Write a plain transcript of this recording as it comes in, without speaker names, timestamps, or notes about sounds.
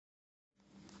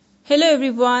Hello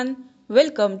everyone,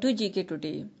 welcome to GK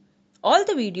Today. All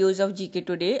the videos of GK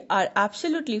Today are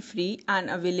absolutely free and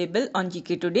available on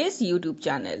GK Today's YouTube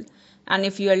channel. And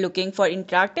if you are looking for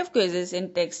interactive quizzes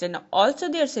in text and also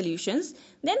their solutions,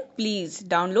 then please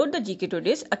download the GK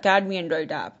Today's Academy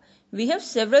Android app. We have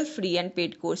several free and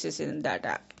paid courses in that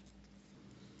app.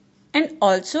 And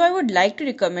also I would like to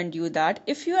recommend you that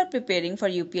if you are preparing for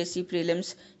UPSC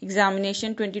Prelims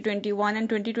Examination 2021 and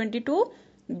 2022,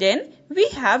 then we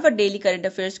have a daily current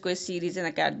affairs quiz series in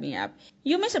Academy app.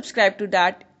 You may subscribe to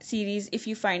that series if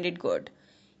you find it good.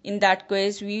 In that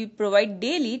quiz, we provide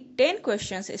daily 10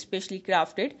 questions especially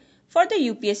crafted for the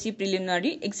UPSC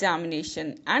preliminary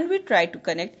examination, and we try to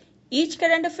connect each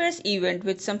current affairs event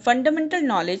with some fundamental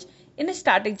knowledge in a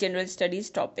static general studies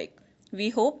topic. We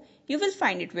hope you will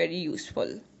find it very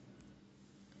useful.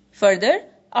 Further,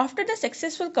 after the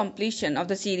successful completion of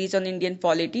the series on Indian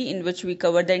polity, in which we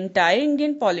cover the entire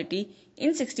Indian polity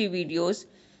in 60 videos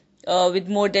with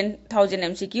more than 1000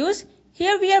 MCQs,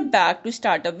 here we are back to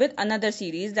start up with another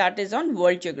series that is on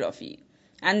world geography.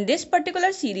 And this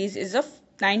particular series is of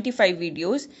 95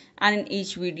 videos, and in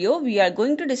each video we are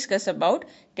going to discuss about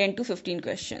 10 to 15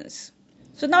 questions.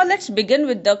 So now let's begin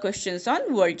with the questions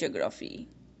on world geography.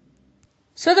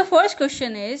 So the first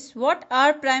question is, what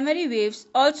are primary waves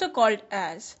also called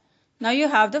as? Now you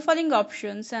have the following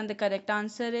options and the correct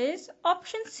answer is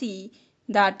option C,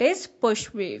 that is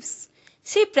push waves.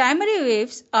 See, primary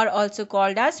waves are also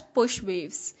called as push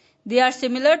waves. They are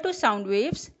similar to sound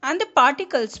waves and the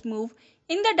particles move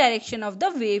in the direction of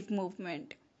the wave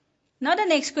movement. Now the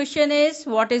next question is,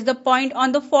 what is the point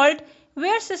on the fault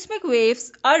where seismic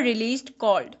waves are released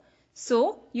called?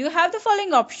 So you have the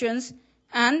following options.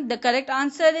 And the correct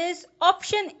answer is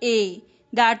option A,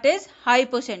 that is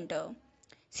hypocenter.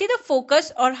 See, the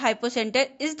focus or hypocenter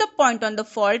is the point on the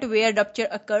fault where rupture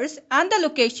occurs and the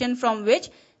location from which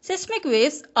seismic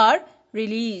waves are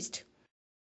released.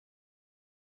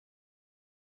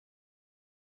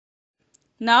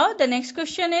 Now the next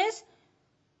question is,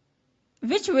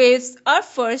 which waves are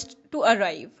first to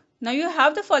arrive? Now you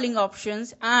have the following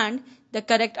options and the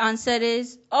correct answer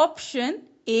is option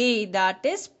A, that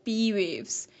is P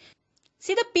waves.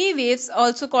 See, the P waves,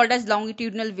 also called as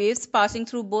longitudinal waves passing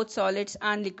through both solids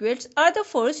and liquids, are the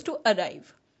first to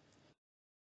arrive.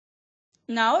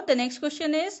 Now the next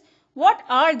question is, what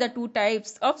are the two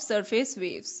types of surface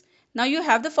waves? Now you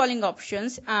have the following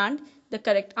options and the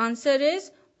correct answer is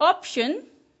option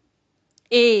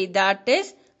A, that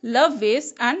is Love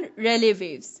waves and Rayleigh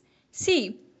waves.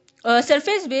 See,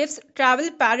 surface waves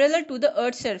travel parallel to the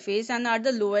Earth's surface and are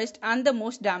the lowest and the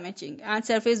most damaging. And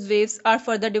surface waves are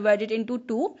further divided into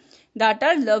two, that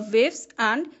are love waves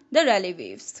and the Rayleigh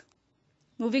waves.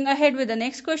 Moving ahead with the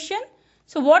next question.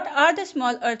 So what are the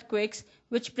small earthquakes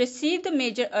which precede the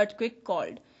major earthquake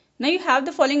called? Now you have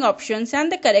the following options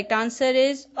and the correct answer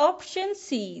is option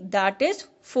C, that is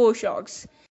foreshocks.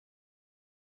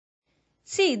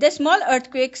 See, the small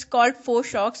earthquakes called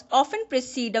foreshocks often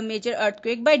precede a major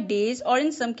earthquake by days or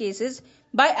in some cases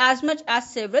by as much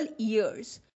as several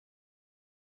years.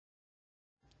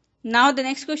 Now the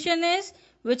next question is,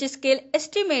 which scale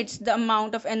estimates the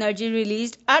amount of energy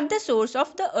released at the source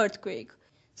of the earthquake?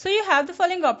 So you have the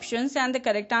following options and the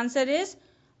correct answer is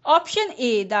option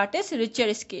A, that is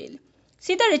Richter scale.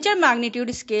 See, the Richter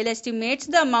magnitude scale estimates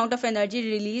the amount of energy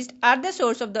released at the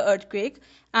source of the earthquake,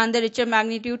 and the Richter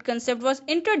magnitude concept was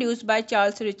introduced by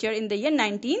Charles Richter in the year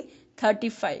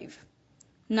 1935.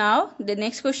 Now, the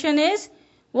next question is,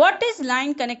 what is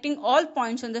line connecting all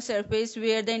points on the surface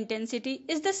where the intensity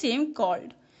is the same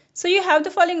called? So you have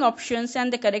the following options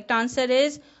and the correct answer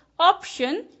is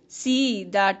option C,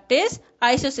 that is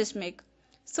isoseismic.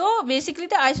 So basically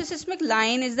the isoseismic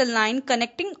line is the line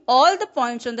connecting all the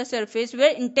points on the surface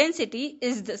where intensity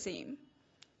is the same.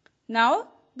 Now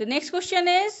the next question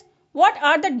is, what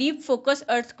are the deep focus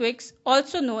earthquakes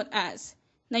also known as?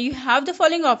 Now you have the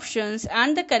following options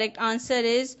and the correct answer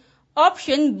is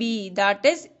option B, that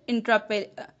is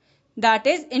intrapolate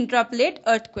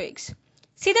earthquakes.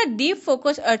 See, the deep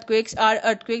focus earthquakes are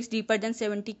earthquakes deeper than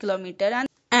 70 km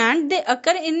and they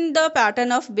occur in the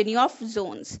pattern of Benioff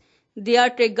zones. They are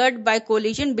triggered by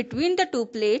collision between the two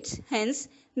plates, hence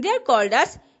they are called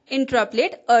as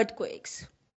intraplate earthquakes.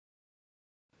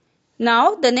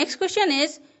 Now the next question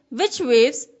is, which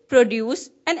waves produce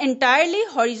an entirely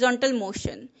horizontal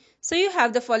motion? So you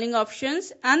have the following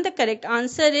options and the correct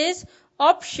answer is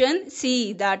option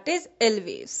C, that is L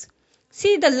waves.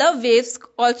 See, the love waves,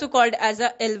 also called as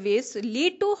L waves,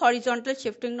 lead to horizontal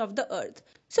shifting of the earth.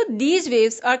 So these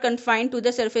waves are confined to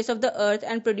the surface of the earth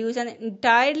and produce an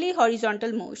entirely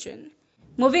horizontal motion.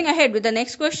 Moving ahead with the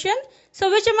next question.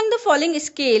 So which among the following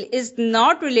scale is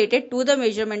not related to the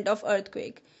measurement of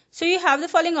earthquake? So you have the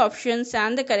following options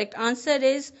and the correct answer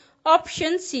is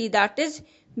option C, that is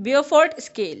Beaufort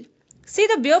scale. See,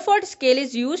 the Beaufort scale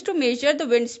is used to measure the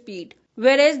wind speed,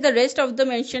 whereas the rest of the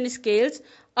mentioned scales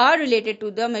are related to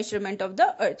the measurement of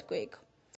the earthquake.